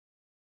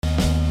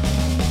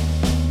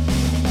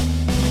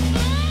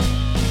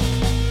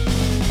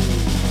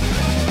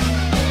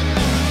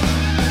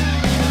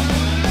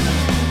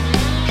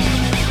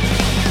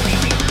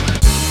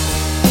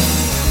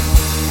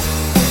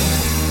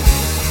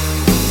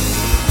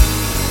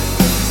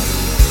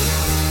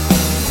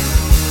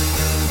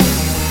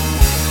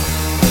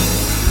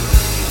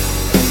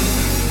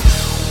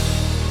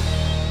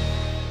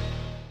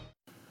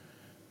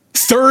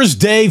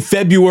Thursday,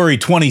 February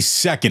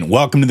 22nd.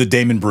 Welcome to the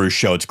Damon Bruce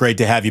Show. It's great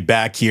to have you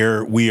back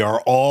here. We are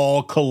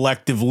all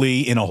collectively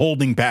in a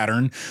holding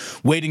pattern,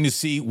 waiting to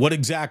see what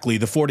exactly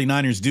the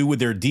 49ers do with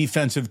their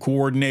defensive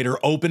coordinator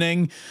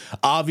opening.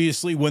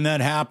 Obviously, when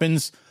that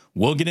happens,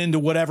 we'll get into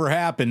whatever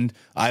happened.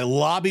 I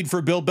lobbied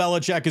for Bill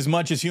Belichick as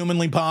much as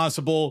humanly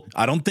possible.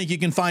 I don't think you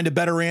can find a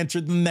better answer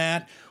than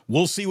that.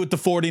 We'll see what the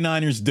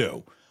 49ers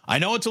do. I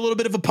know it's a little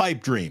bit of a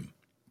pipe dream,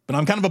 but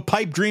I'm kind of a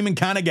pipe dreaming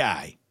kind of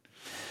guy.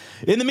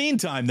 In the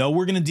meantime, though,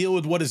 we're going to deal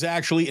with what is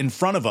actually in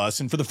front of us.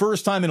 And for the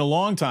first time in a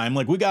long time,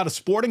 we got a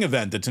sporting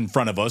event that's in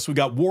front of us. We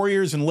got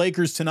Warriors and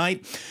Lakers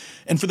tonight.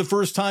 And for the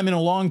first time in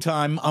a long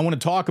time, I want to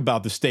talk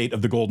about the state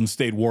of the Golden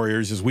State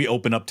Warriors as we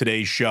open up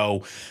today's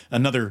show.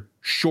 Another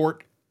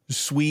short,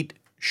 sweet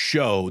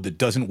show that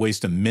doesn't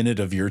waste a minute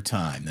of your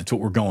time. That's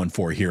what we're going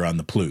for here on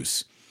the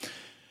Plus.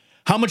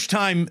 How much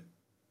time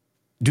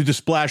do the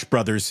Splash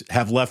Brothers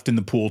have left in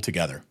the pool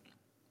together?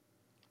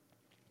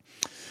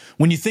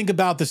 When you think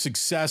about the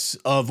success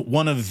of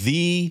one of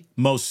the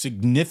most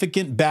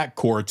significant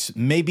backcourts,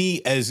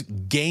 maybe as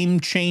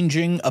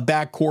game-changing a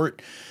backcourt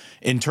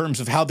in terms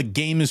of how the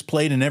game is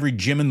played in every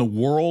gym in the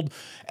world,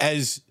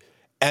 as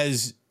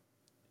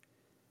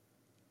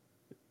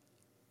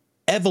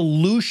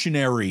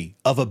evolutionary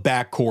of a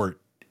backcourt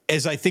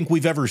as I think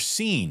we've ever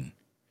seen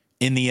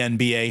in the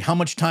NBA, how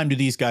much time do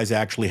these guys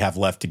actually have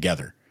left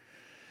together?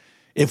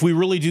 If we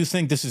really do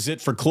think this is it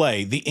for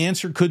Klay, the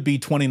answer could be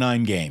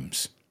 29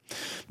 games.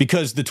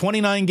 Because the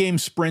 29-game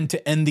sprint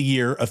to end the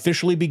year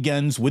officially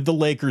begins with the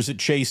Lakers at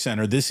Chase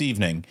Center this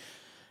evening.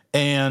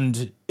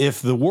 And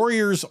if the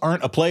Warriors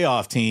aren't a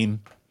playoff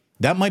team,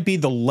 that might be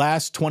the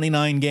last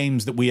 29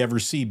 games that we ever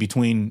see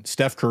between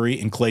Steph Curry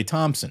and Klay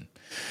Thompson.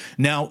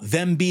 Now,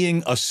 them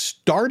being a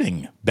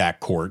starting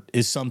backcourt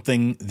is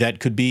something that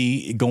could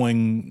be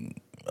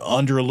going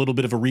under a little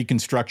bit of a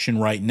reconstruction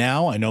right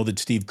now. I know that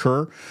Steve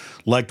Kerr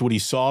liked what he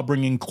saw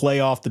bringing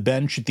Klay off the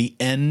bench at the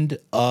end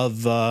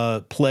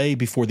of play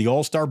before the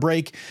All-Star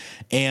break.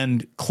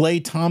 And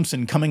Klay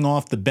Thompson coming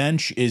off the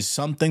bench is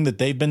something that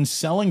they've been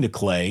selling to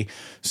Klay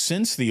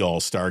since the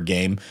All-Star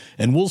game.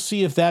 And we'll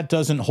see if that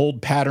doesn't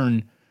hold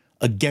pattern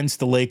against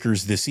the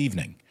Lakers this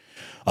evening.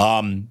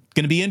 Going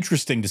to be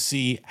interesting to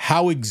see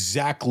how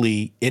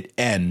exactly it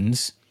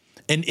ends,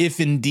 and if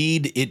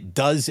indeed it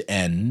does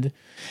end,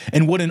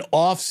 and what an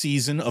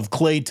offseason of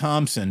Klay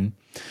Thompson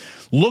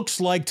looks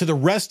like to the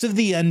rest of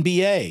the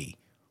NBA.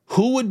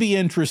 Who would be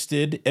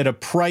interested at a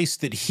price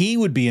that he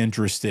would be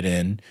interested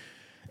in?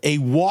 A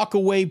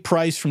walk-away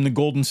price from the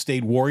Golden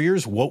State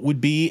Warriors. What would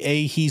be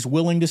a he's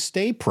willing to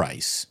stay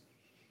price?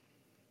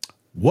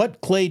 What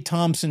Klay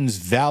Thompson's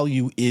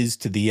value is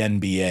to the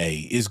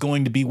NBA is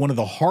going to be one of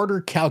the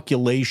harder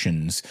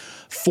calculations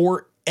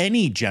for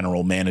any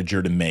general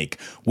manager to make,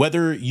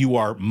 whether you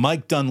are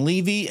Mike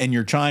Dunleavy and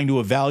you're trying to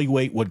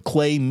evaluate what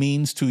Klay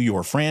means to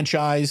your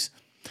franchise,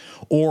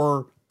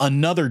 or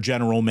another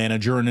general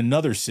manager in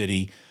another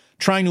city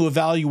trying to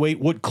evaluate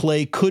what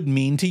Klay could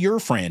mean to your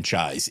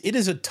franchise. It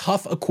is a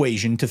tough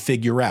equation to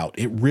figure out.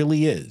 It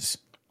really is.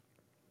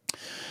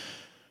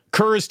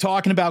 Kerr is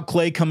talking about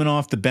Klay coming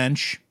off the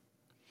bench.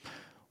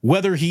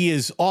 Whether he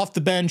is off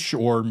the bench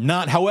or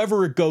not,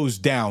 however it goes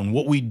down,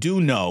 what we do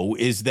know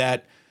is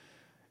that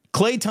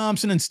Klay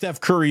Thompson and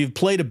Steph Curry have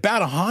played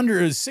about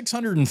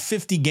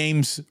 650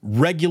 games,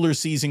 regular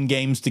season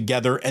games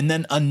together, and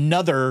then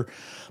another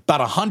about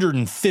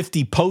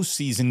 150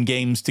 postseason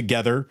games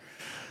together.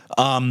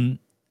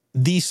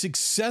 The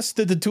success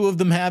that the two of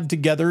them have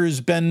together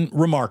has been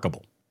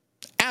remarkable.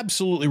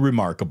 Absolutely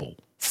remarkable.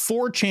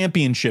 4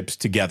 championships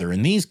together,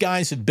 and these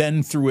guys have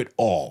been through it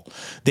all.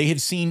 They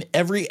have seen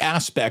every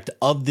aspect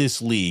of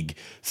this league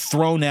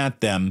thrown at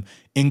them,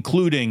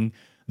 including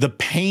the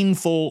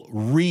painful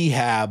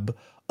rehab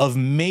of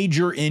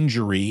major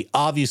injury.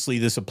 Obviously,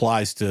 this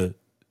applies to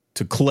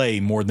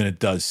Klay more than it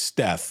does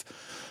Steph.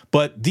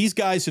 But these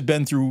guys have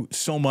been through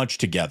so much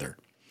together.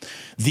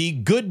 The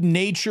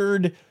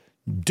good-natured,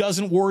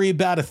 doesn't worry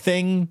about a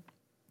thing,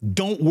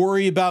 don't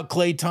worry about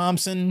Klay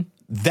Thompson,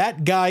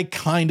 that guy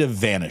kind of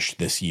vanished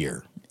this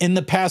year. In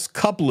the past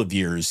couple of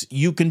years,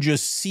 you can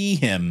just see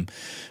him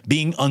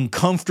being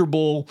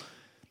uncomfortable,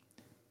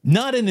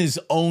 not in his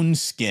own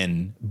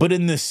skin, but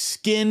in the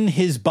skin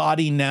his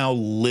body now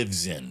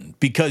lives in,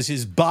 because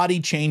his body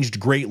changed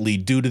greatly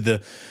due to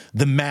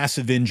the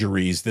massive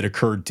injuries that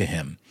occurred to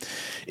him.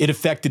 It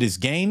affected his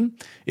game.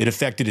 It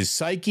affected his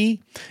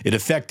psyche. It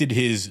affected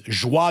his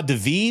joie de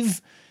vivre.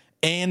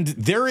 And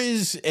there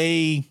is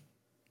a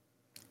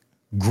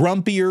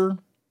grumpier,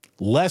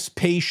 less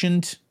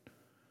patient,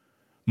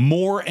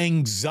 more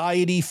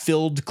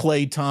anxiety-filled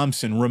Klay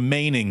Thompson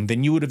remaining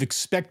than you would have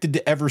expected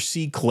to ever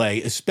see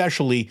Klay,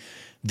 especially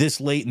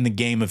this late in the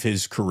game of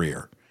his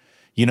career.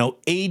 You know,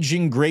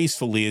 aging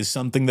gracefully is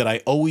something that I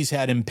always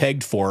had him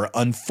pegged for.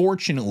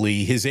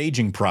 Unfortunately, his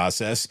aging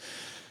process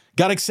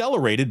got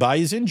accelerated by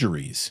his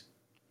injuries.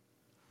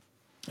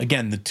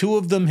 Again, the two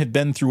of them have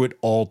been through it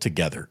all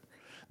together.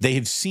 They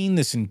have seen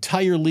this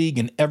entire league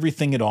and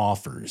everything it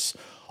offers.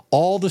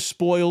 all the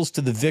spoils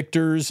to the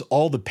victors,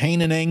 all the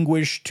pain and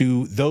anguish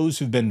to those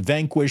who've been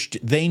vanquished.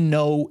 They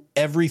know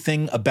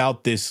everything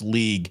about this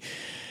league.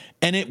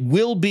 And it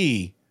will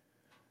be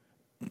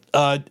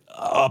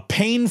a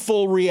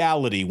painful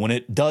reality when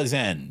it does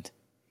end.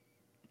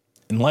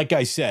 And like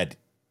I said,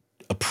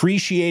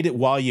 appreciate it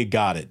while you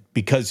got it,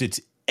 because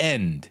its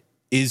end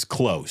is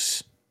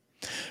close.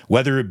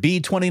 Whether it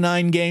be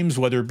 29 games,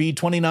 whether it be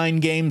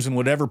 29 games and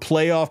whatever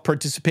playoff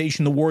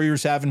participation the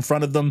Warriors have in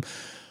front of them,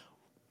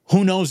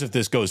 who knows if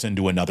this goes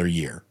into another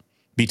year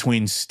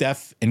between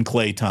Steph and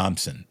Klay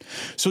Thompson.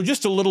 So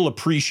just a little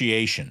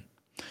appreciation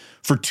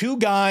for two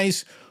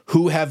guys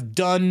who have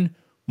done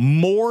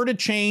more to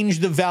change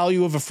the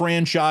value of a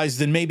franchise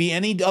than maybe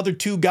any other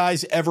two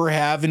guys ever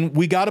have. And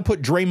we got to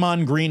put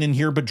Draymond Green in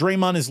here, but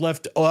Draymond is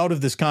left out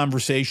of this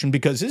conversation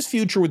because his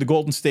future with the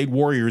Golden State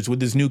Warriors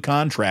with his new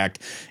contract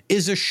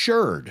is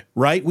assured,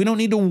 right? We don't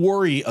need to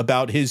worry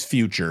about his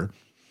future,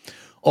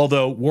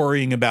 although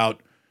worrying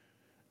about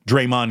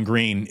Draymond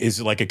Green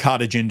is like a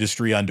cottage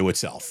industry unto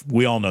itself.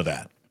 We all know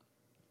that.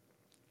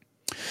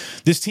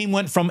 This team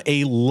went from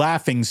a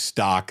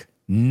laughingstock,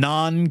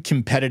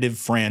 non-competitive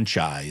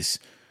franchise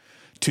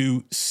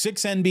to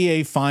 6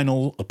 NBA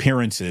final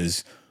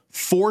appearances,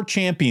 4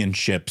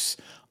 championships,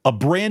 a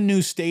brand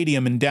new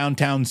stadium in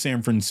downtown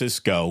San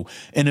Francisco,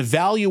 an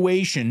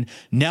evaluation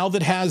now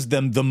that has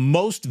them the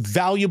most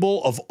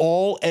valuable of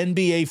all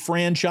NBA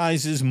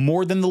franchises,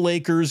 more than the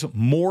Lakers,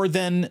 more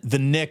than the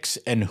Knicks,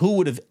 and who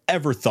would have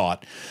ever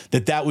thought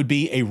that that would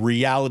be a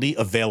reality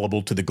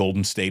available to the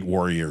Golden State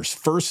Warriors?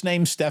 First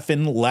name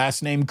Stephen,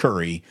 last name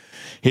Curry,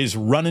 his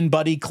running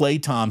buddy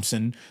Klay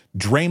Thompson,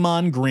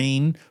 Draymond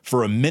Green,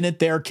 for a minute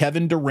there,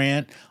 Kevin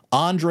Durant,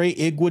 Andre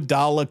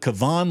Iguodala,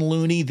 Kevon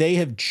Looney. They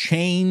have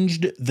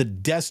changed the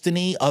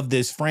destiny of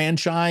this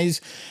franchise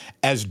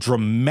as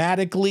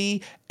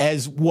dramatically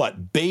as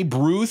what Babe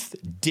Ruth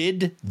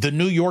did the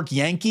New York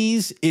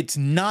Yankees. It's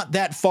not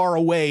that far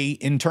away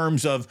in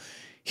terms of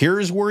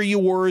here's where you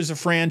were as a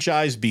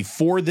franchise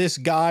before this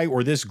guy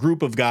or this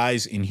group of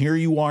guys, and here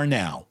you are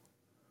now.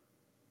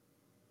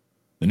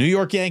 The New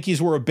York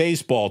Yankees were a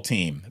baseball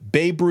team.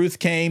 Babe Ruth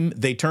came,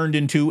 they turned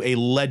into a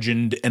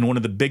legend and one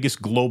of the biggest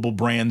global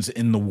brands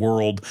in the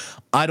world.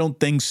 I don't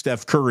think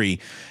Steph Curry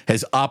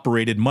has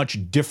operated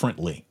much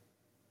differently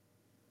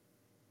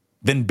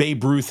than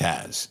Babe Ruth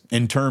has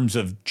in terms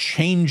of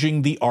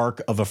changing the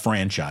arc of a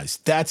franchise.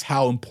 That's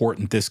how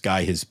important this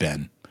guy has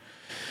been.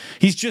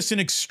 He's just an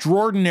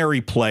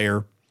extraordinary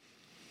player.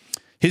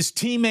 His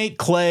teammate,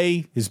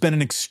 Klay, has been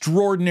an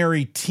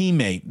extraordinary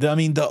teammate. I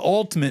mean, the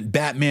ultimate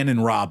Batman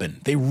and Robin.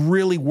 They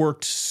really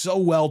worked so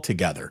well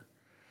together.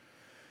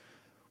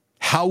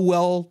 How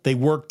well they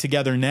work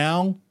together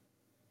now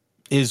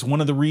is one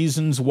of the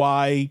reasons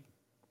why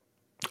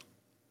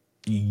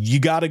you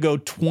got to go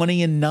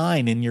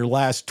 20-9 in your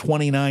last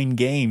 29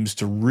 games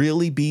to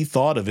really be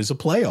thought of as a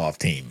playoff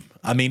team.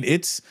 I mean,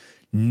 it's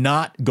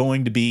not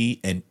going to be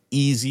an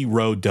easy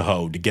road to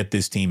hoe to get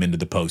this team into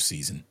the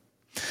postseason.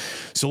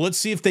 So let's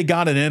see if they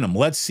got it in them.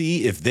 Let's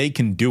see if they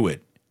can do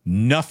it.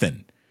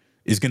 Nothing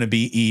is going to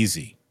be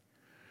easy.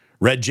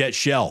 Red Jet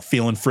Shell,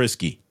 feeling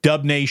frisky.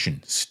 Dub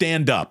Nation,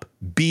 stand up.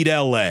 Beat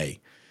LA.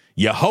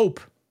 You hope.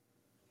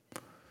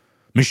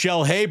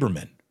 Michelle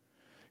Haberman,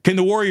 can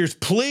the Warriors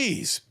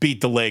please beat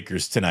the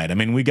Lakers tonight? I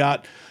mean, we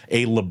got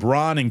a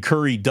LeBron and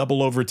Curry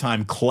double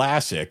overtime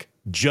classic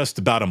just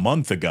about a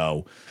month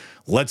ago.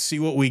 Let's see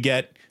what we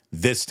get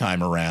this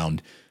time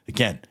around.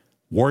 Again,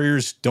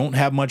 Warriors don't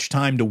have much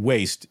time to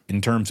waste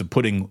in terms of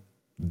putting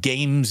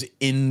games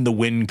in the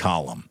win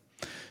column.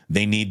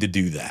 They need to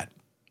do that.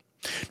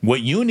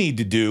 What you need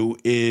to do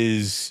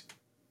is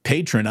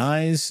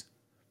patronize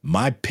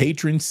my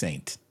patron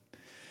saint.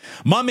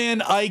 My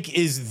man Ike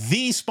is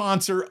the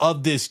sponsor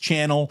of this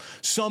channel,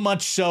 so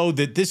much so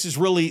that this is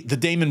really the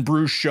Damon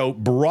Bruce Show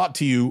brought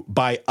to you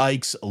by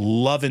Ike's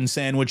Lovin'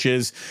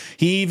 Sandwiches.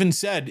 He even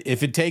said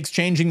if it takes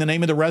changing the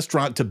name of the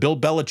restaurant to Bill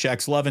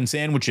Belichick's Lovin'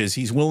 Sandwiches,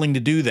 he's willing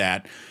to do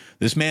that.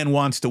 This man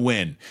wants to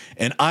win,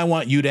 and I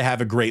want you to have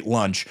a great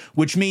lunch,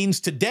 which means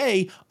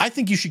today I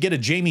think you should get a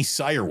Jamie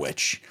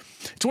Sirewich.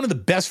 It's one of the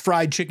best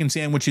fried chicken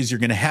sandwiches you're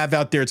going to have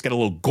out there. It's got a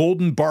little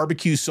golden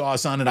barbecue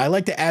sauce on it. I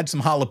like to add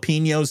some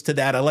jalapenos to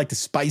that. I like to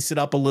spice it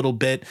up a little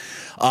bit.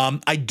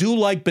 I do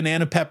like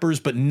banana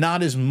peppers, but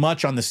not as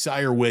much on the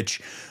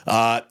Sirewich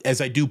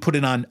as I do put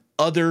it on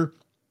other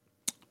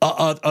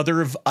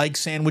of Ike's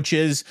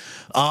sandwiches.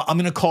 I'm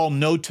going to call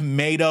no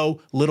tomato,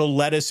 little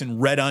lettuce, and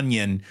red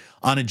onion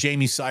on a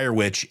Jamie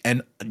Sirewich.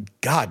 And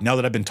God, now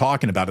that I've been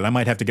talking about it, I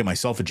might have to get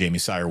myself a Jamie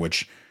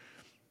Sirewich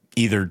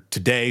either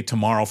today,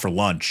 tomorrow for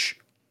lunch.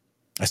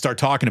 I start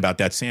talking about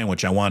that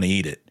sandwich, I want to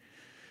eat it.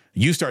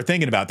 You start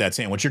thinking about that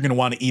sandwich, you're going to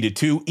want to eat it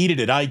too. Eat it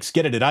at Ike's,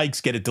 get it at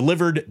Ike's, get it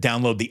delivered.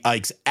 Download the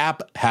Ike's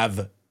app,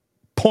 have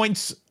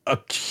points,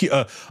 accrue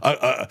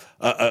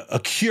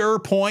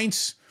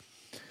points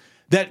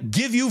that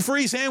give you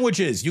free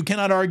sandwiches. You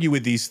cannot argue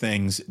with these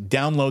things.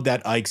 Download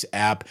that Ike's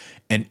app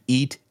and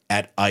eat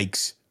at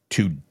Ike's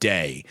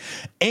today.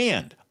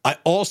 And I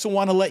also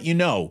want to let you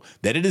know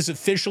that it is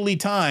officially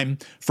time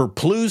for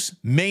Plus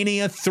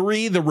Mania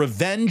 3, The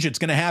Revenge. It's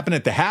going to happen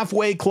at the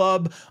Halfway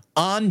Club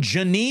on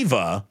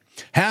Geneva.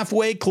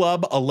 Halfway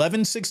Club,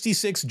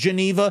 1166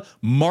 Geneva,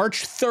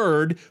 March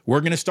 3rd. We're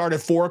going to start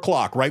at 4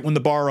 o'clock, right when the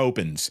bar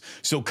opens.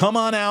 So come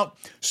on out,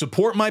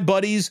 support my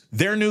buddies,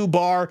 their new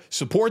bar,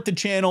 support the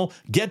channel,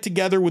 get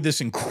together with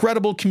this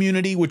incredible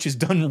community, which has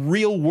done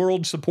real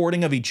world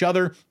supporting of each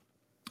other.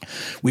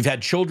 We've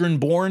had children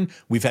born.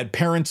 We've had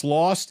parents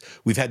lost.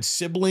 We've had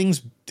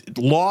siblings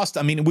lost.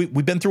 I mean,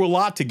 we've been through a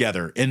lot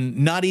together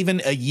in not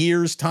even a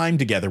year's time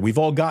together. We've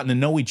all gotten to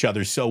know each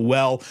other so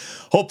well.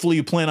 Hopefully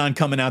you plan on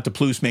coming out to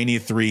Plus Mania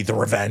 3, The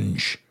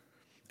Revenge,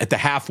 at the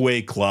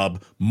Halfway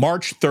Club,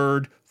 March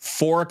 3rd,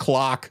 4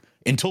 o'clock,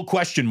 until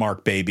question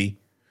mark, baby.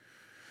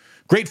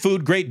 Great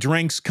food, great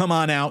drinks. Come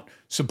on out.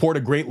 Support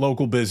a great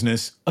local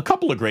business, a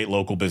couple of great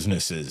local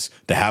businesses,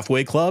 the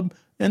Halfway Club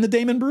and the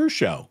Damon Brew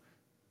Show.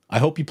 I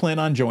hope you plan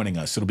on joining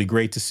us. It'll be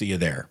great to see you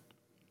there.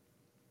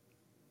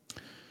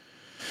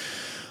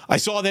 I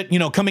saw that,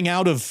 coming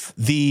out of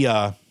the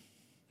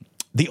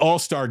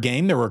All-Star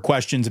game, there were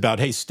questions about,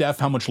 hey, Steph,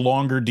 how much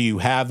longer do you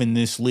have in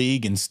this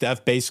league? And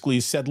Steph basically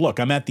said, look,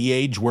 I'm at the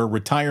age where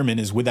retirement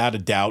is without a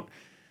doubt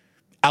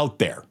out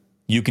there.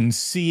 You can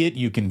see it,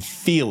 you can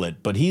feel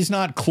it, but he's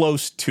not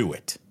close to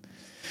it.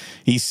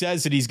 He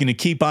says that he's going to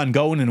keep on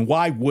going, and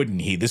why wouldn't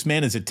he? This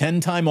man is a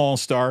 10-time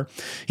All-Star.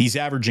 He's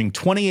averaging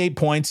 28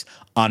 points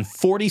on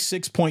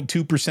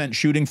 46.2%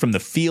 shooting from the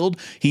field.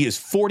 He is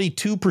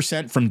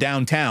 42% from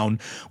downtown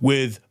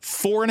with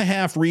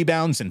 4.5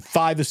 rebounds and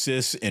 5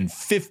 assists in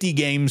 50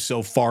 games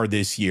so far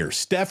this year.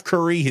 Steph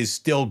Curry has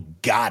still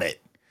got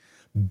it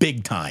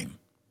big time.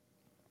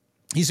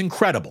 He's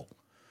incredible.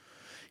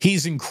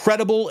 He's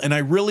incredible, and I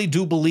really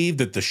do believe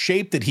that the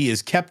shape that he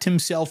has kept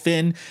himself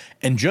in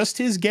and just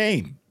his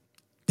game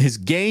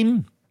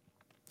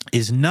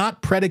is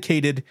not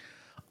predicated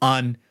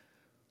on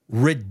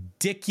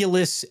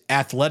ridiculous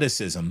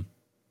athleticism,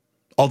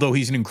 although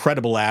he's an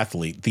incredible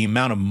athlete. The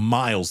amount of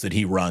miles that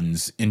he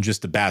runs in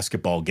just a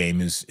basketball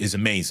game is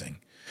amazing.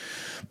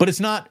 But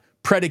it's not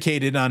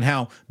predicated on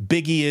how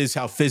big he is,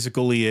 how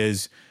physical he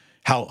is,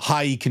 how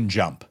high he can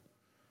jump.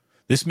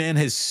 This man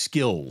has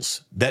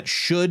skills that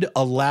should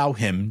allow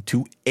him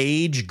to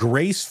age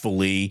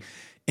gracefully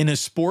in a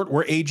sport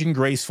where aging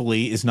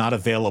gracefully is not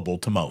available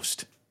to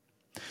most.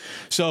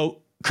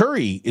 So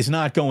Curry is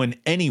not going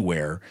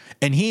anywhere,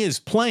 and he is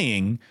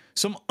playing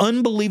some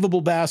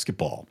unbelievable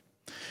basketball.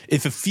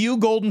 If a few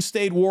Golden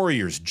State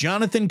Warriors,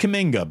 Jonathan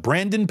Kuminga,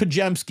 Brandon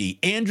Pajemski,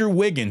 Andrew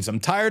Wiggins, I'm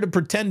tired of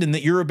pretending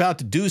that you're about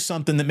to do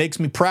something that makes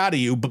me proud of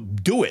you,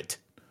 but do it.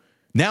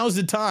 Now's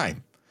the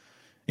time.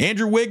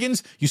 Andrew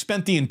Wiggins, you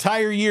spent the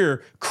entire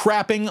year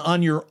crapping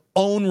on your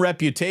own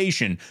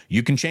reputation.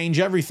 You can change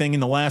everything in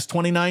the last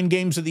 29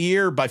 games of the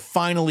year by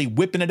finally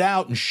whipping it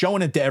out and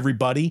showing it to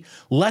everybody.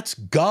 Let's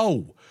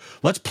go.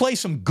 Let's play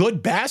some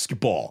good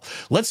basketball.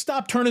 Let's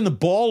stop turning the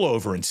ball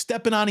over and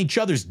stepping on each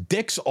other's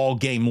dicks all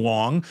game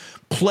long.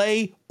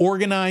 Play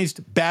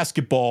organized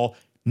basketball.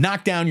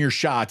 Knock down your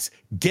shots.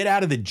 Get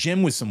out of the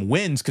gym with some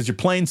wins because you're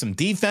playing some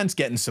defense,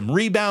 getting some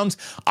rebounds.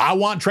 I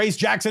want Trace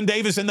Jackson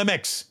Davis in the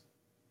mix.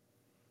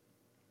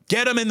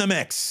 Get him in the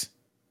mix.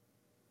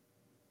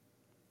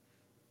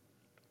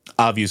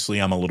 Obviously,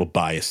 I'm a little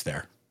biased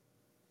there.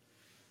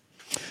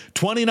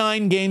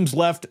 29 games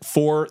left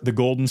for the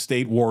Golden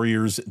State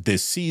Warriors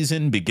this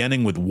season,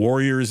 beginning with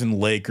Warriors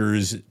and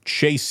Lakers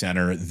Chase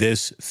Center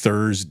this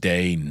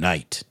Thursday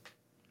night.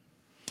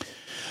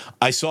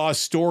 I saw a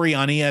story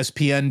on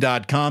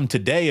ESPN.com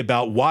today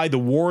about why the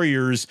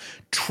Warriors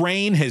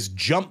train has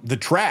jumped the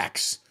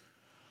tracks.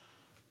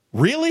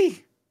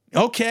 Really?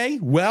 Okay,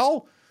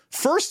 well,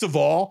 first of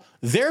all,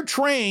 their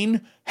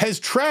train has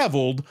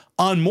traveled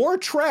on more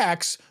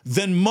tracks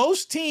than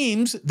most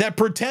teams that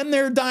pretend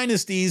they're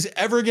dynasties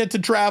ever get to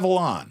travel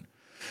on.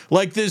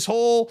 Like this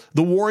whole,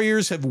 the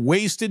Warriors have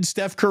wasted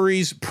Steph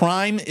Curry's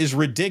prime is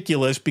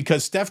ridiculous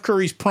because Steph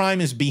Curry's prime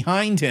is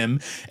behind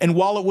him. And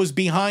while it was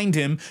behind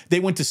him,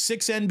 they went to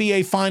 6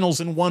 NBA finals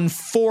and won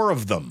 4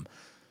 of them.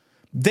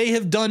 They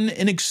have done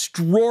an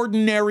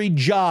extraordinary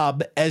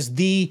job as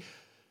the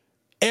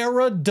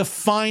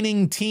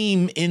era-defining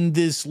team in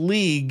this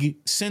league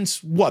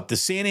since, what, the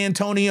San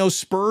Antonio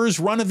Spurs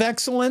run of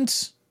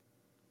excellence?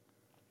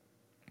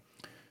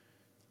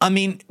 I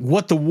mean,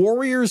 what the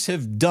Warriors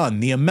have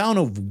done, the amount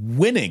of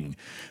winning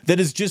that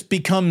has just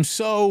become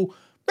so,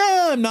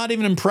 I'm not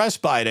even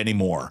impressed by it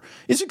anymore,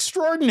 is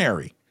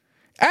extraordinary.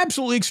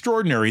 Absolutely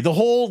extraordinary. The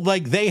whole,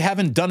 they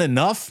haven't done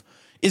enough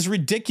is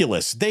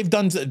ridiculous. They've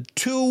done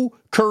 2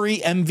 Curry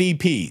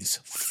MVPs,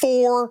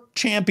 4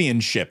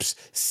 championships,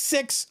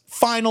 6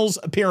 finals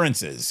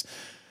appearances.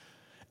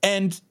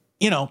 And,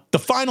 the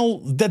final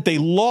that they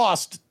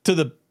lost to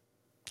the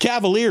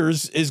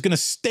Cavaliers is going to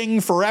sting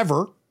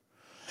forever.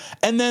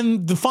 And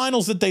then the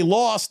finals that they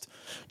lost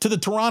to the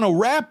Toronto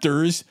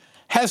Raptors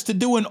has to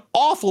do an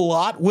awful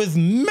lot with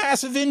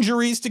massive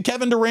injuries to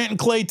Kevin Durant and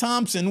Klay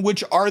Thompson,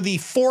 which are the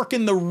fork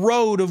in the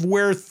road of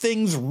where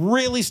things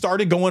really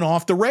started going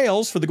off the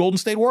rails for the Golden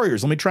State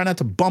Warriors. Let me try not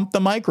to bump the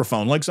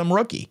microphone like some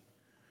rookie.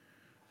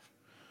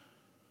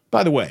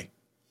 By the way,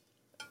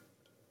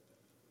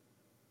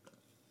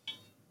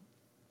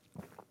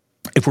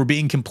 if we're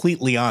being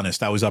completely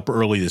honest, I was up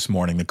early this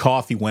morning. The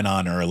coffee went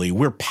on early.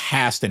 We're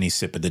past any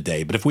sip of the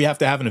day. But if we have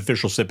to have an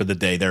official sip of the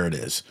day, there it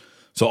is.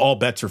 So all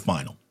bets are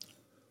final.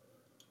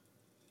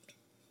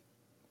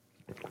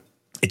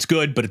 It's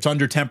good, but it's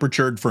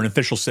under-temperatured for an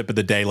official sip of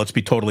the day. Let's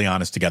be totally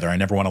honest together. I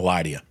never want to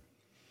lie to you.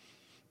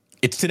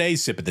 It's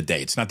today's sip of the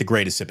day. It's not the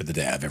greatest sip of the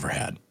day I've ever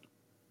had.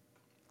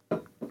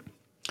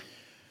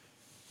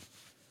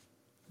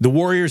 The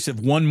Warriors have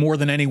won more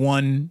than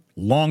anyone,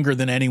 longer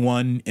than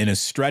anyone, in a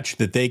stretch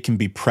that they can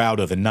be proud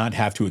of and not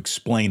have to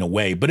explain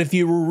away. But if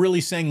you were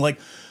really saying, like,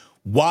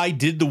 why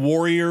did the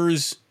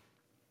Warriors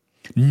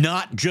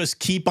not just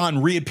keep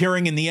on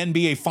reappearing in the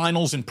NBA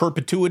Finals in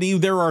perpetuity?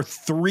 There are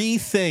three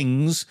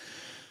things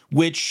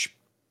which,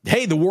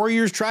 hey, the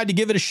Warriors tried to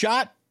give it a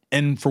shot,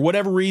 and for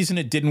whatever reason,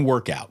 it didn't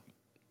work out.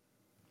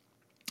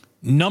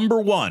 Number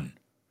one,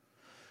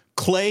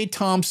 Klay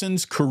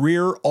Thompson's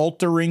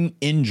career-altering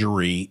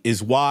injury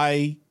is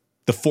why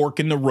the fork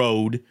in the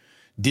road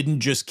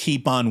didn't just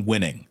keep on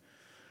winning.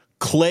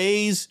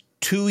 Klay's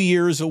 2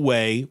 years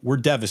away were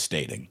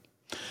devastating.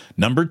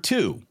 Number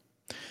two,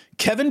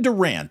 Kevin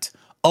Durant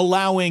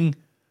allowing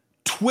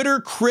Twitter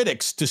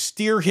critics to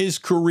steer his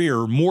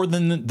career more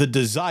than the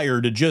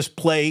desire to just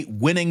play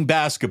winning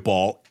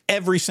basketball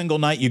every single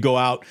night you go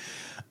out,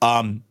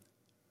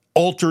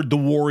 altered the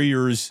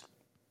Warriors'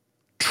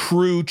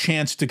 true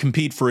chance to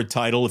compete for a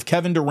title. If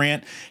Kevin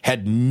Durant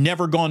had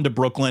never gone to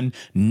Brooklyn,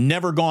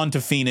 never gone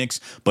to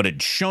Phoenix, but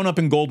had shown up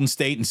in Golden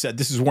State and said,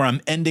 this is where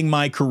I'm ending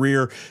my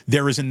career,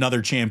 there is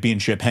another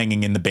championship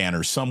hanging in the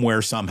banner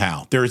somewhere,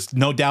 somehow. There is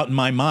no doubt in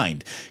my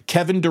mind.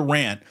 Kevin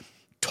Durant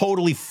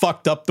totally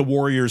fucked up the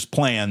Warriors'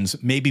 plans,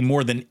 maybe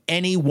more than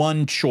any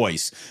one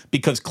choice,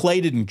 because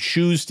Klay didn't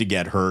choose to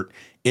get hurt.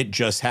 It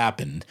just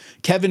happened.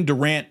 Kevin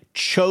Durant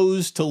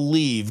chose to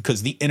leave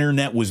because the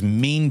internet was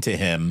mean to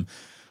him,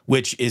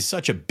 which is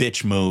such a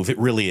bitch move. It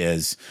really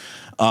is.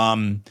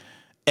 And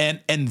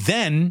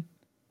then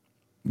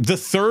the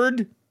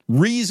third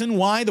reason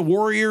why the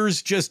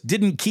Warriors just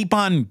didn't keep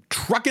on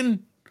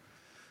trucking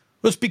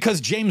was because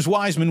James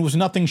Wiseman was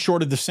nothing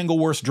short of the single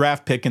worst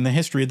draft pick in the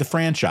history of the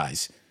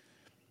franchise.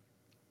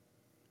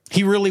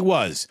 He really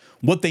was.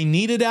 What they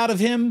needed out of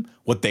him,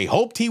 what they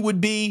hoped he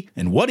would be,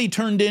 and what he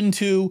turned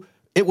into,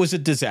 it was a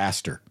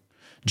disaster.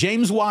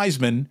 James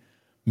Wiseman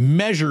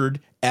measured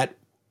at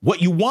what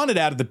you wanted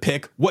out of the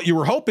pick, what you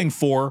were hoping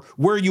for,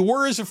 where you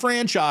were as a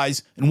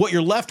franchise, and what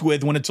you're left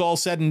with when it's all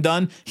said and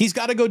done. He's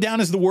got to go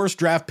down as the worst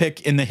draft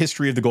pick in the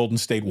history of the Golden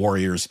State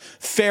Warriors.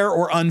 Fair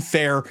or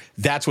unfair,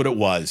 that's what it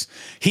was.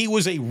 He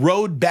was a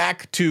road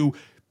back to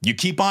you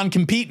keep on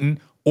competing,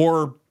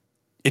 or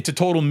it's a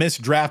total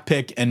missed draft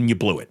pick and you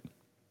blew it.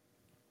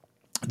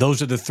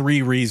 Those are the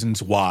three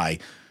reasons why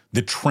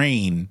the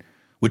train,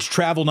 which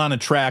traveled on the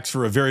tracks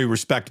for a very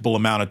respectable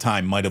amount of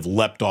time, might have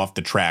leapt off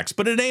the tracks.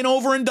 But it ain't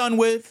over and done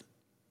with.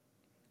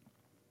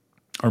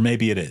 Or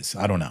maybe it is.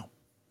 I don't know.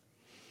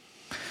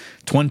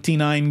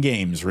 29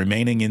 games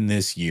remaining in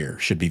this year.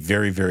 Should be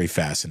very, very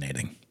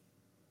fascinating.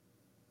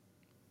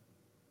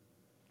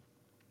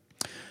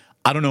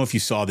 I don't know if you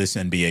saw this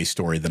NBA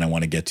story that I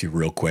want to get to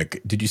real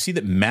quick. Did you see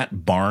that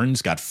Matt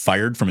Barnes got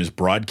fired from his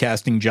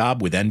broadcasting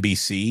job with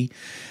NBC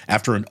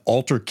after an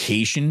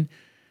altercation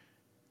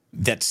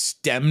that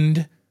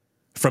stemmed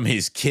from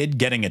his kid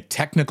getting a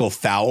technical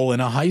foul in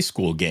a high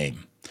school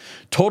game?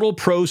 Total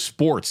Pro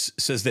Sports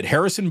says that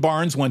Harrison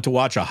Barnes went to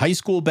watch a high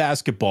school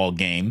basketball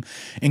game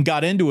and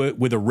got into it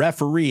with a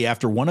referee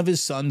after one of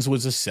his sons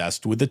was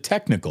assessed with a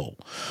technical.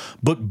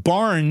 But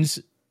Barnes,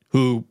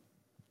 who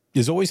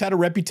has always had a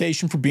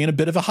reputation for being a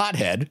bit of a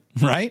hothead,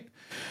 right?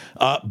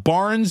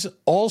 Barnes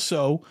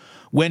also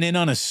went in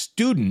on a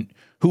student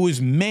who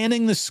was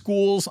manning the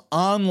school's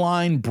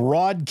online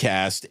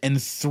broadcast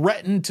and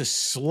threatened to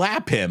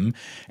slap him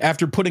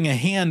after putting a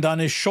hand on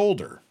his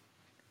shoulder.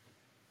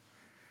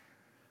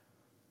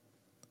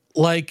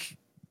 Like,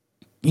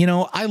 you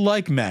know, I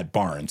like Matt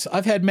Barnes.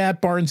 I've had Matt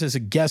Barnes as a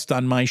guest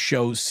on my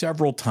show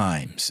several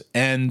times.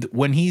 And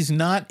when he's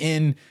not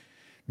in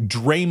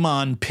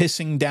Draymond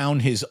pissing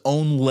down his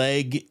own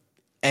leg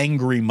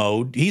angry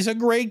mode, he's a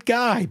great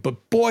guy.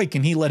 But boy,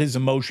 can he let his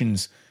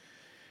emotions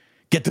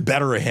get the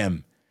better of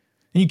him.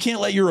 And you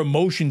can't let your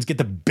emotions get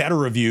the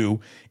better of you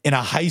in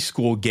a high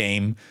school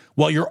game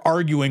while you're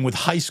arguing with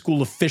high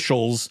school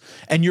officials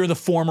and you're the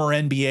former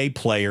NBA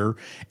player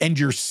and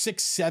you're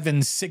 6'7",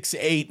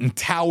 6'8", and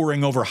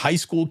towering over high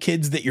school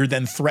kids that you're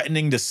then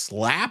threatening to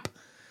slap.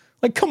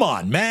 Like, come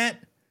on, Matt.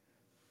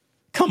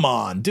 Come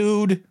on,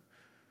 dude.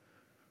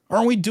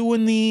 Aren't we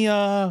doing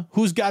the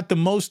who's got the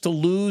most to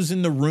lose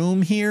in the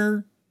room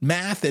here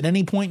math at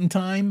any point in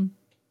time?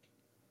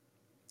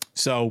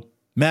 So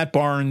Matt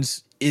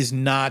Barnes is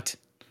not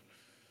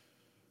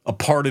a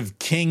part of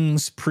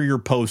King's pre or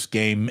post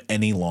game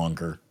any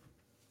longer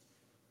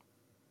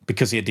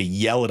because he had to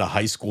yell at a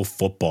high school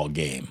football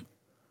game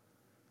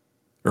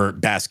or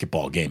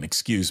basketball game,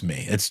 excuse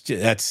me.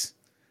 It's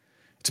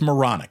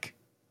moronic.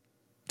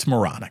 It's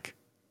moronic.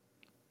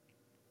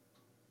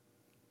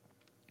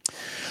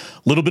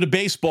 A little bit of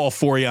baseball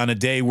for you on a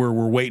day where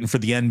we're waiting for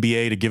the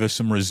NBA to give us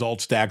some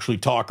results to actually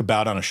talk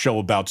about on a show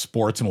about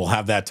sports, and we'll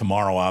have that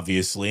tomorrow,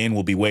 obviously, and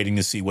we'll be waiting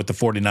to see what the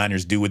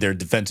 49ers do with their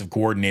defensive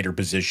coordinator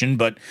position.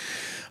 But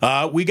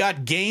we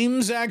got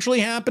games actually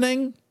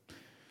happening.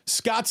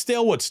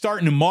 Scottsdale,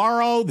 starting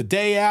tomorrow, the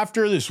day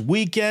after, this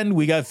weekend,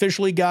 we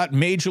officially got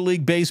Major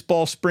League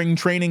Baseball spring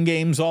training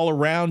games all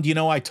around. You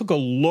know, I took a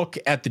look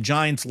at the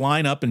Giants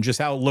lineup and just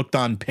how it looked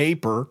on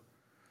paper.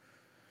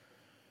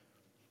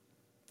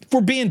 If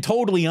we're being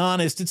totally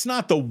honest, it's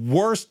not the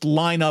worst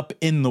lineup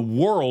in the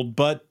world,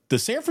 but the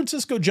San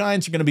Francisco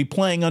Giants are going to be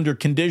playing under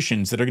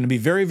conditions that are going to be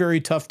very, very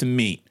tough to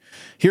meet.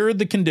 Here are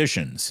the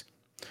conditions.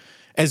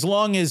 As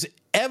long as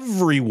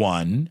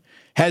everyone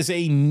has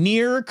a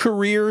near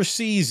career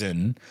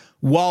season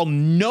while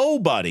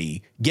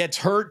nobody gets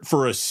hurt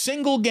for a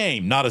single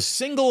game, not a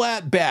single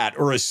at bat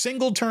or a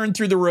single turn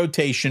through the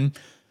rotation,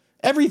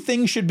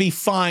 everything should be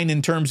fine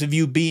in terms of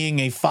you being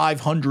a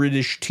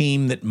 500-ish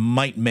team that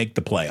might make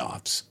the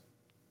playoffs.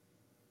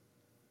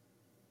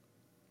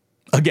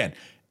 Again,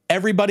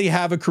 everybody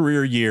have a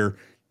career year,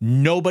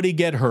 nobody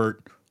get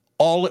hurt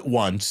all at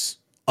once,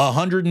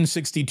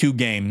 162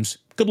 games.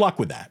 Good luck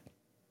with that.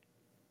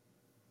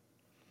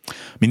 I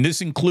mean,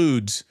 this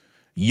includes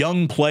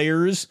young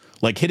players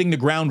like hitting the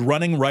ground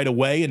running right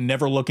away and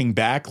never looking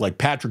back, like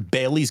Patrick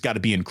Bailey's got to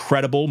be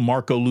incredible.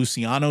 Marco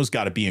Luciano's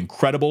got to be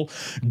incredible.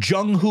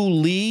 Jung-Hoo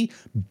Lee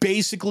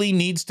basically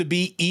needs to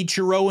be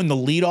Ichiro in the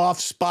leadoff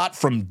spot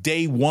from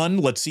day one.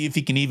 Let's see if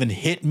he can even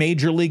hit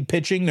major league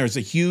pitching. There's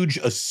a huge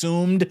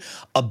assumed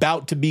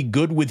about to be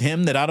good with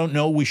him that I don't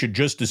know we should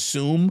just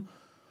assume.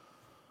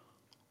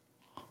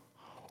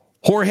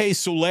 Jorge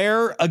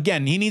Soler,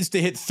 again, he needs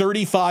to hit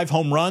 35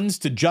 home runs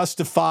to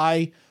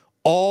justify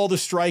all the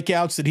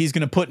strikeouts that he's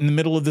going to put in the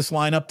middle of this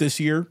lineup this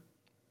year.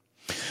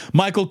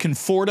 Michael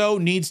Conforto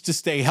needs to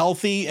stay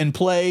healthy and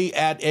play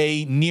at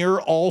a near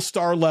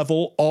all-star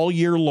level all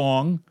year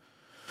long.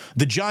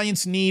 The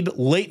Giants need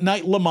late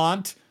night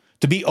Lamont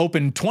to be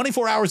open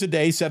 24 hours a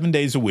day, 7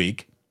 days a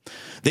week.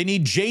 They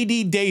need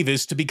J.D.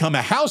 Davis to become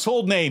a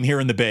household name here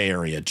in the Bay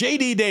Area.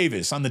 J.D.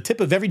 Davis on the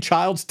tip of every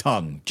child's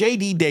tongue.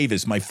 J.D.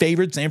 Davis, my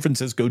favorite San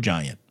Francisco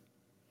Giant.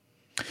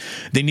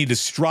 They need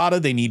Estrada.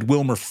 They need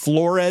Wilmer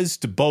Flores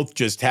to both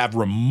just have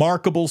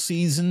remarkable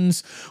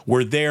seasons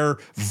where they're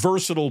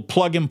versatile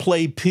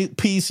plug-and-play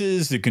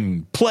pieces that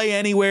can play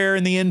anywhere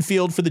in the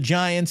infield for the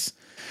Giants.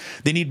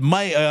 They need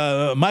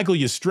Michael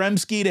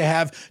Yastrzemski to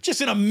have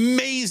just an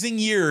amazing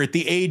year at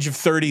the age of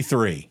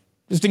 33.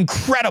 Just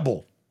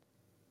incredible.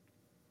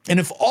 And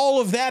if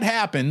all of that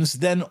happens,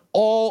 then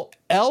all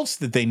else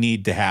that they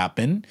need to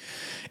happen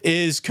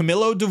is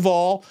Camilo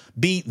Doval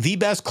be the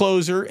best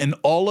closer in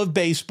all of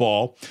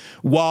baseball,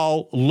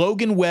 while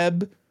Logan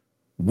Webb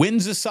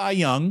wins a Cy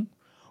Young,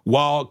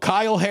 while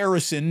Kyle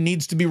Harrison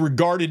needs to be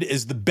regarded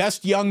as the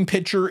best young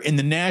pitcher in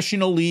the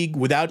National League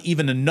without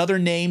even another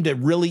name to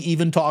really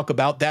even talk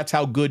about. That's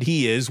how good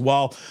he is.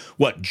 While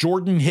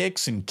Jordan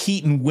Hicks and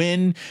Keaton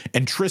Wynn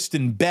and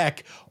Tristan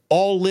Beck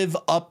all live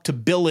up to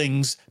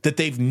billings that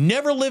they've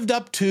never lived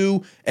up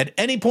to at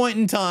any point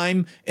in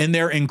time in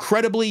their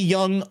incredibly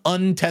young,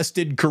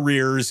 untested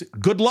careers.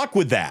 Good luck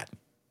with that.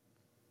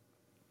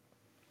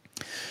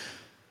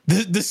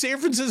 The San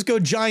Francisco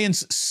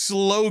Giants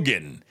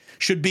slogan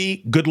should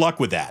be good luck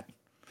with that.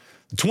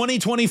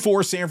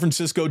 2024 San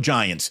Francisco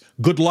Giants,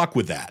 good luck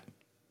with that.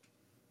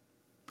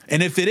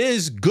 And if it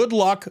is, good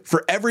luck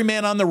for every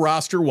man on the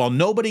roster while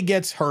nobody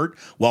gets hurt,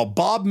 while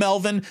Bob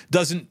Melvin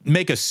doesn't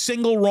make a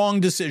single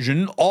wrong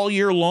decision all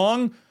year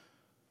long.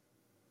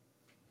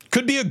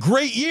 Could be a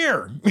great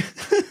year.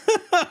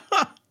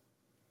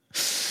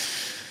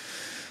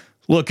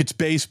 Look, it's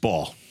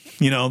baseball.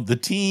 You know, the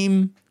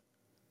team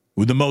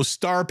with the most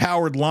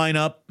star-powered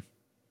lineup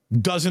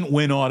doesn't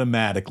win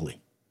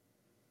automatically.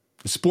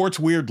 The sport's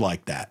weird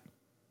like that.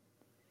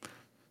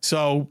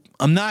 So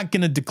I'm not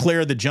going to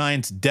declare the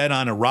Giants dead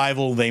on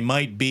arrival. They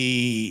might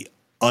be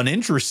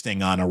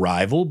uninteresting on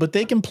arrival, but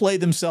they can play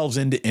themselves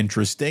into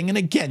interesting. And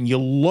again, you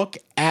look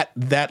at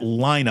that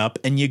lineup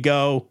and you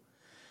go,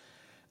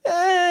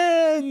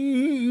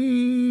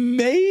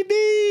 maybe.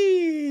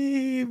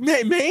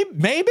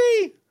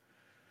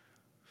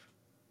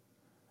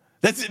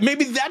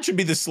 Maybe that should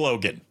be the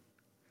slogan.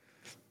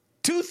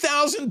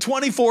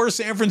 2024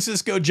 San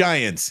Francisco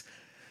Giants.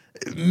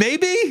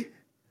 Maybe.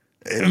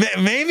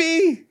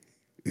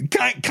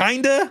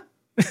 Kinda.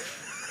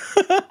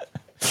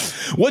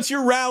 What's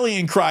your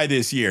rallying cry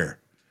this year?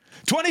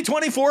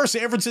 2024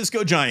 San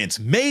Francisco Giants.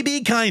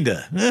 Maybe,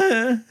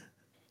 kinda.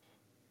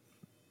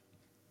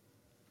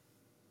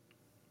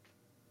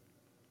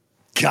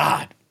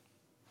 God.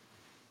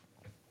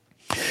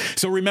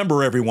 So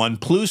remember, everyone,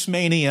 Plus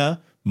Mania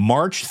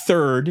March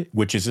 3rd,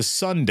 which is a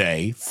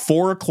Sunday,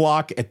 4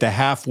 o'clock at the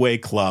Halfway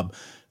Club.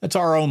 That's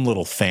our own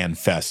little fan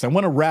fest. I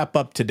want to wrap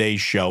up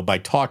today's show by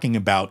talking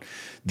about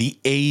the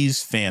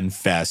A's Fan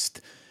Fest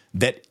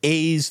that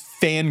A's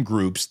fan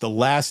groups, the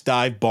Last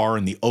Dive Bar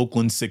and the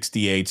Oakland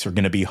 68s, are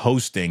going to be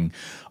hosting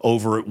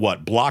over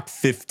at Block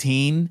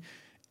 15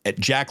 at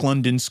Jack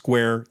London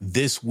Square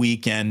this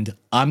weekend.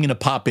 I'm going to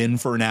pop in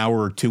for an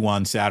hour or two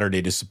on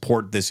Saturday to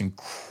support this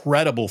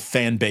incredible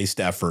fan-based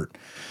effort.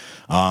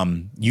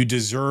 You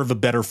deserve a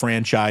better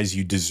franchise.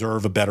 You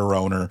deserve a better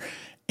owner.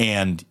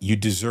 And you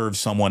deserve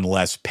someone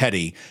less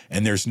petty.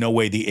 And there's no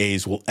way the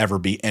A's will ever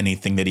be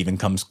anything that even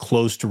comes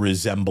close to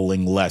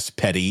resembling less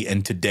petty.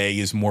 And today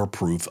is more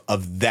proof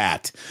of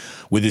that.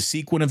 With a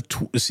sequence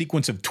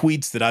of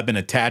tweets that I've been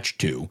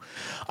attached to,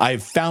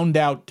 I've found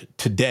out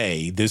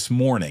today, this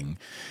morning,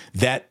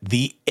 that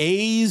the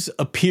A's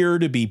appear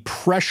to be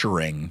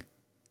pressuring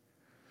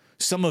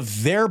some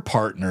of their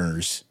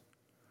partners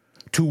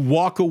to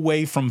walk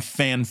away from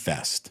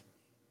FanFest.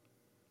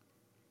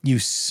 You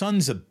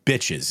sons of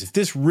bitches. If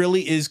this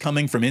really is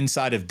coming from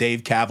inside of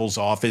Dave Cavill's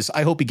office,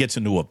 I hope he gets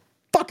into a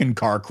fucking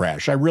car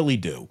crash. I really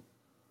do.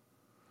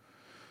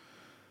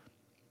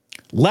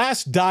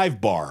 Last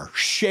Dive Bar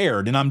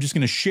shared, and I'm just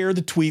going to share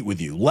the tweet with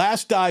you.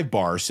 Last Dive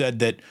Bar said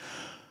that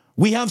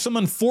we have some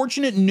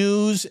unfortunate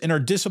news and are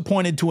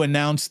disappointed to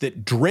announce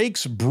that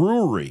Drake's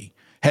Brewery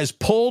has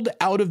pulled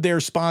out of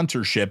their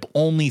sponsorship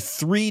only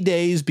 3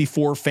 days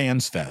before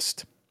Fans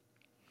Fest.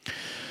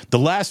 The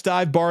Last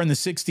Dive Bar and the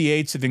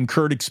 68s have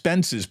incurred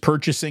expenses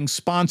purchasing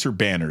sponsor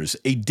banners,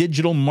 a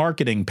digital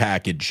marketing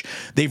package.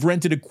 They've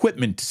rented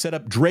equipment to set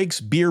up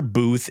Drake's beer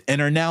booth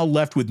and are now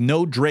left with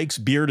no Drake's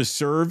beer to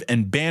serve,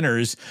 and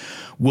banners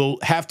will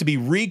have to be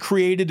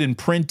recreated and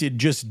printed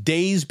just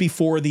days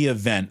before the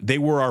event. They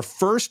were our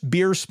first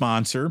beer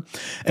sponsor,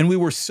 and we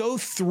were so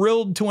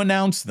thrilled to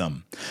announce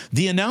them.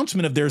 The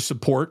announcement of their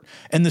support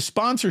and the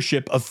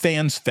sponsorship of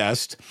Fans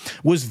Fest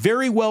was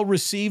very well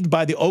received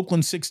by the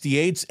Oakland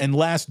 68s and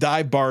Last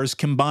Dive Bar's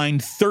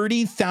combined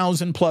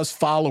 30,000 plus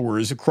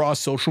followers across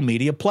social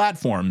media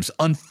platforms.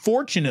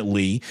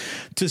 Unfortunately,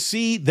 to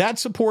see that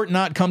support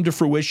not come to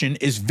fruition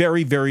is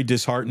very, very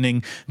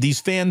disheartening.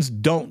 These fans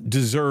don't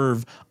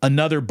deserve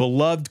another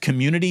beloved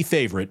community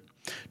favorite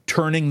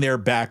turning their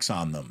backs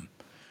on them.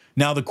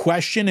 Now, the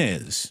question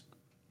is,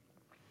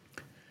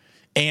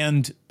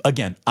 and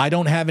again, I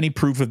don't have any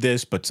proof of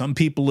this, but some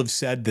people have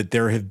said that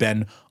there have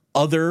been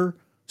other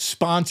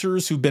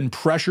sponsors who've been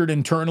pressured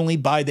internally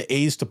by the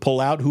A's to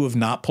pull out who have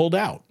not pulled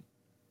out.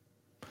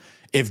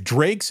 If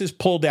Drake's is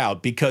pulled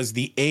out because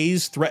the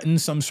A's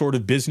threatened some sort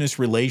of business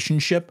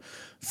relationship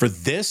for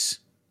this,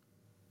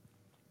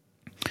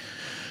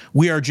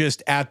 we are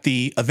just at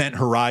the event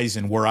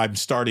horizon where I'm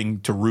starting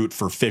to root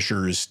for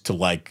Fishers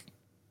to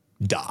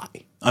die.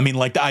 I mean,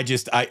 I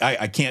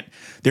can't,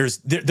 they're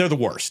the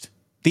worst.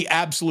 The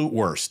absolute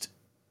worst.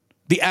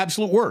 The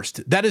absolute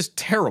worst. That is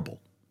terrible.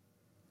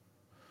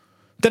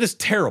 That is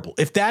terrible.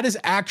 If that is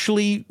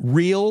actually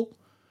real,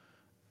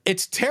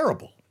 it's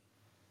terrible.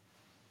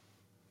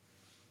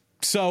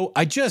 So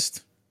I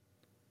can't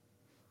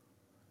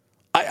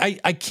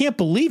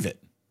believe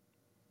it.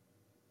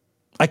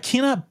 I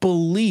cannot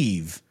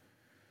believe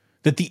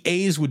that the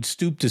A's would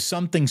stoop to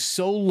something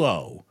so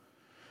low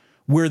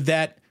where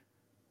that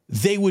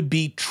they would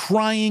be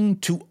trying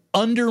to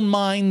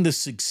undermine the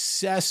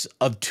success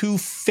of two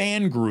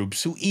fan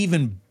groups who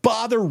even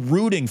bother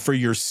rooting for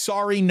your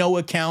sorry no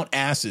account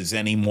asses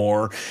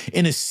anymore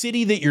in a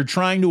city that you're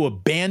trying to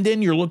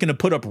abandon. You're looking to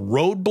put up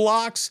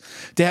roadblocks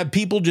to have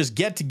people just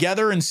get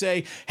together and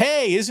say,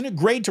 hey, isn't it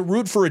great to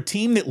root for a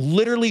team that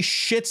literally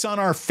shits on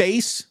our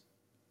face?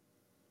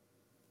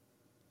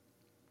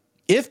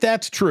 If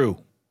that's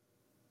true,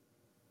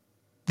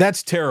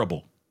 that's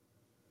terrible.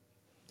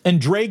 And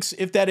Drake's,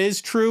 if that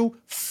is true,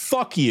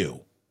 fuck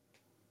you.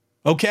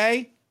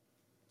 Okay?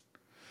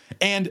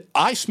 And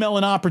I smell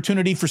an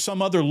opportunity for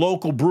some other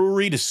local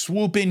brewery to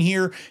swoop in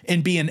here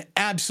and be an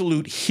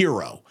absolute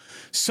hero.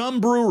 Some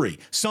brewery,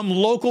 some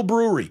local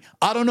brewery,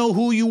 I don't know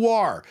who you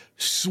are,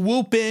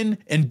 swoop in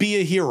and be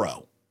a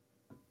hero.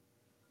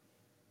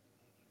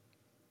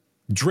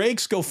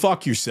 Drake's, go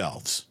fuck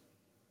yourselves.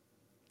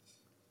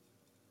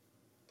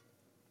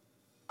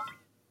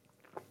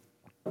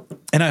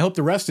 And I hope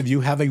the rest of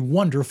you have a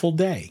wonderful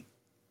day.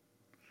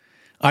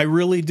 I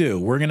really do.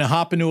 We're going to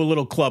hop into a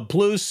little Club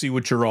Plus, see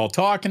what you're all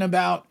talking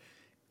about.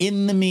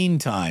 In the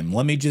meantime,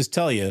 let me just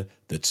tell you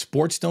that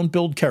sports don't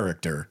build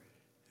character,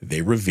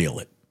 they reveal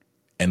it.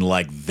 And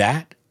like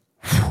that,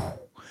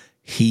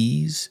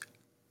 he's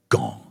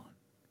gone.